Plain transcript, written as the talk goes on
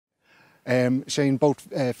Shane, both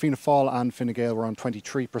Fianna Fáil and Fine Gael were on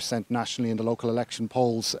 23% nationally in the local election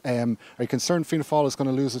polls. Are you concerned Fianna Fáil is going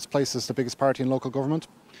to lose its place as the biggest party in local government?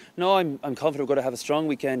 No, I'm confident we're going to have a strong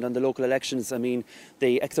weekend on the local elections. I mean,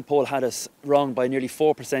 the exit poll had us wrong by nearly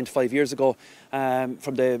 4% 5 years ago.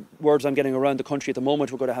 From the words I'm getting around the country at the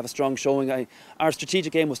moment, we're going to have a strong showing. Our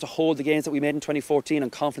strategic aim was to hold the gains that we made in 2014. I'm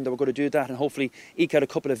confident that we're going to do that and hopefully eke out a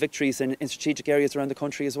couple of victories in strategic areas around the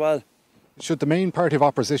country as well. Should the main party of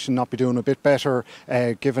opposition not be doing a bit better,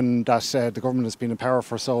 given that the government has been in power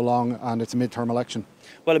for so long and it's a mid-term election?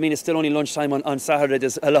 Well, I mean, it's still only lunchtime on Saturday.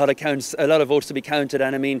 There's a lot of votes to be counted,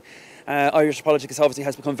 and I mean, Irish politics obviously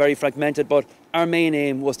has become very fragmented, but our main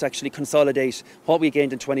aim was to actually consolidate what we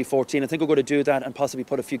gained in 2014. I think we're going to do that and possibly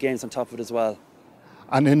put a few gains on top of it as well.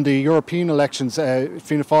 And in the European elections,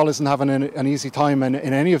 Fianna Fáil isn't having an easy time in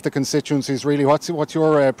any of the constituencies, really. What's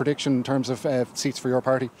your prediction in terms of seats for your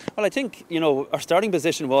party? Well, I think, our starting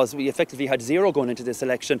position was we effectively had 0 going into this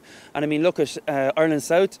election. And I mean, look at Ireland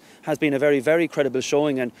South has been a very, very credible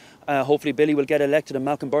showing, and hopefully Billy will get elected, and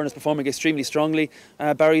Malcolm Byrne is performing extremely strongly.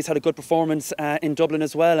 Barry's had a good performance in Dublin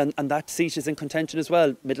as well, and that seat is in contention as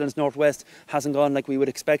well. Midlands North West hasn't gone like we would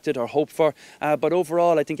expect it or hope for. But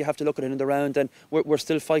overall, I think you have to look at it in the round, and we're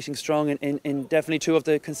still fighting strong in definitely 2 of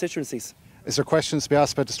the constituencies. Is there questions to be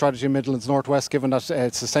asked about the strategy in Midlands North West, given that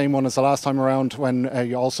it's the same one as the last time around when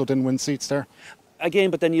you also didn't win seats there? Again,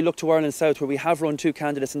 but then you look to Ireland South, where we have run 2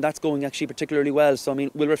 candidates, and that's going actually particularly well. So, I mean,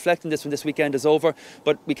 we'll reflect on this when this weekend is over,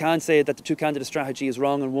 but we can't say that the 2-candidate strategy is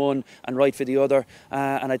wrong on one and right for the other.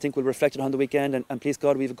 And I think we'll reflect it on the weekend, and please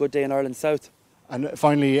God, we have a good day in Ireland South. And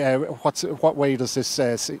finally, what way do you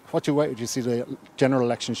see the general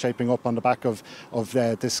election shaping up on the back of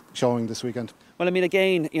this showing this weekend? Well, I mean,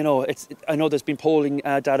 again, I know there's been polling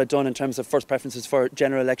data done in terms of first preferences for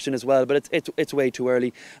general election as well, but it's way too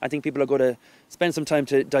early. I think people are going to spend some time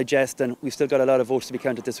to digest, and we've still got a lot of votes to be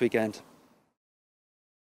counted this weekend.